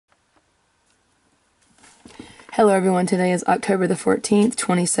Hello everyone, today is October the 14th,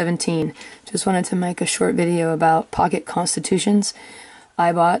 2017. Just wanted to make a short video about pocket constitutions.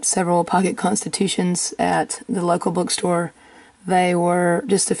 I bought several pocket constitutions at the local bookstore. They were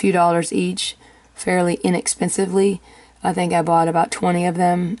just a few dollars each, fairly inexpensively. I think I bought about 20 of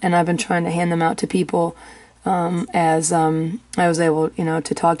them, and I've been trying to hand them out to people as I was able,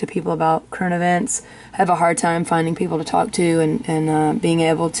 to talk to people about current events. I have a hard time finding people to talk to and being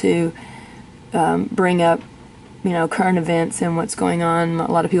able to bring up current events and what's going on.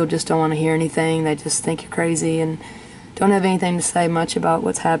 A lot of people just don't want to hear anything. They just think you're crazy and don't have anything to say much about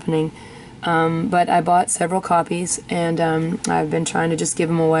what's happening. But I bought several copies, and I've been trying to just give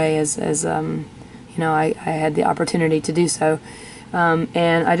them away as I had the opportunity to do so.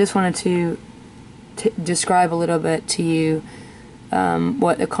 And I just wanted to describe a little bit to you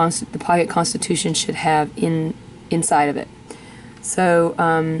what the pocket constitution should have inside of it.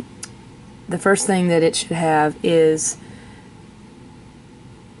 So the first thing that it should have is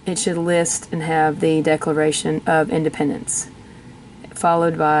it should list and have the Declaration of Independence,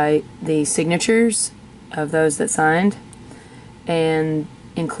 followed by the signatures of those that signed, and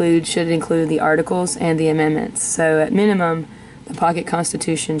should include the articles and the amendments. So at minimum, the pocket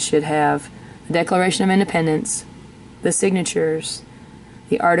constitution should have the Declaration of Independence, the signatures,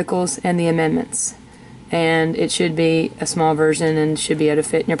 the articles, and the amendments. And it should be a small version and should be able to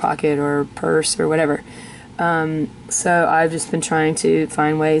fit in your pocket or purse or whatever. So I've just been trying to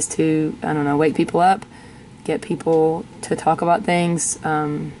find ways to, wake people up, get people to talk about things,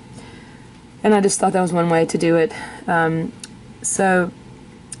 and I just thought that was one way to do it. So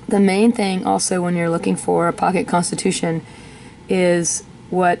the main thing also when you're looking for a pocket constitution is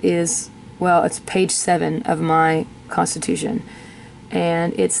it's page 7 of my constitution,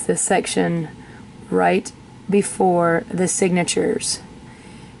 and it's the section right before the signatures,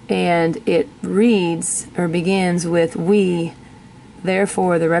 and it reads or begins with "We,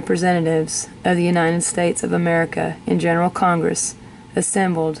 therefore the representatives of the United States of America in General Congress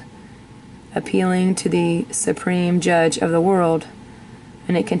assembled, appealing to the Supreme Judge of the world,"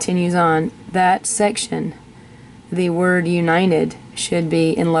 and it continues on. That section, the word "united" should be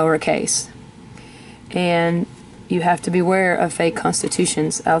in lowercase, and you have to beware of fake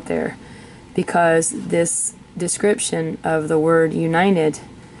constitutions out there, because this description of the word united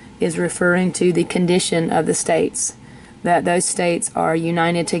is referring to the condition of the states, that those states are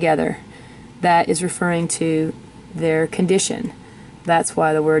united together. That is referring to their condition. That's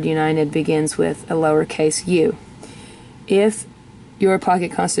why the word united begins with a lowercase u. If your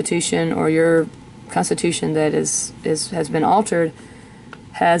pocket constitution or your constitution that has been altered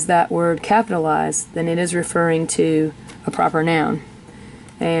has that word capitalized, then it is referring to a proper noun.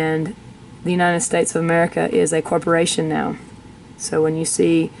 And the United States of America is a corporation now. So when you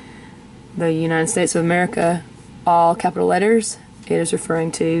see the United States of America, all capital letters, it is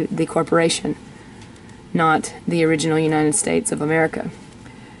referring to the corporation, not the original United States of America.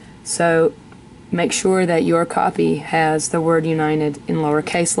 So make sure that your copy has the word united in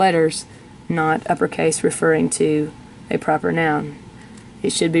lowercase letters, not uppercase, referring to a proper noun.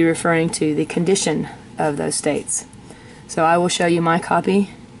 It should be referring to the condition of those states. So I will show you my copy.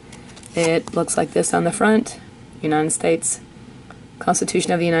 It looks like this on the front: United States,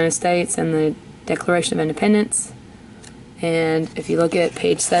 Constitution of the United States, and the Declaration of Independence. And if you look at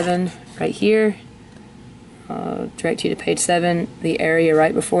page 7 right here, I'll direct you to page 7, the area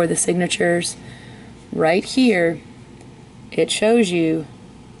right before the signatures. Right here, it shows you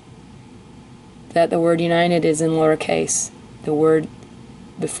that the word united is in lowercase, the word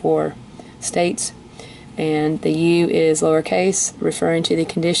before states, and the U is lowercase, referring to the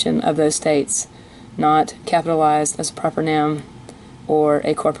condition of those states, not capitalized as a proper noun or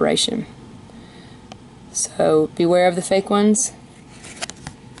a corporation. So beware of the fake ones.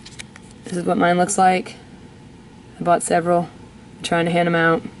 This is what mine looks like. I bought several. I'm trying to hand them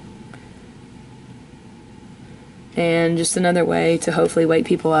out. And just another way to hopefully wake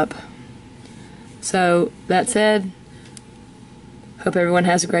people up. So that said, hope everyone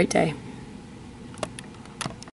has a great day.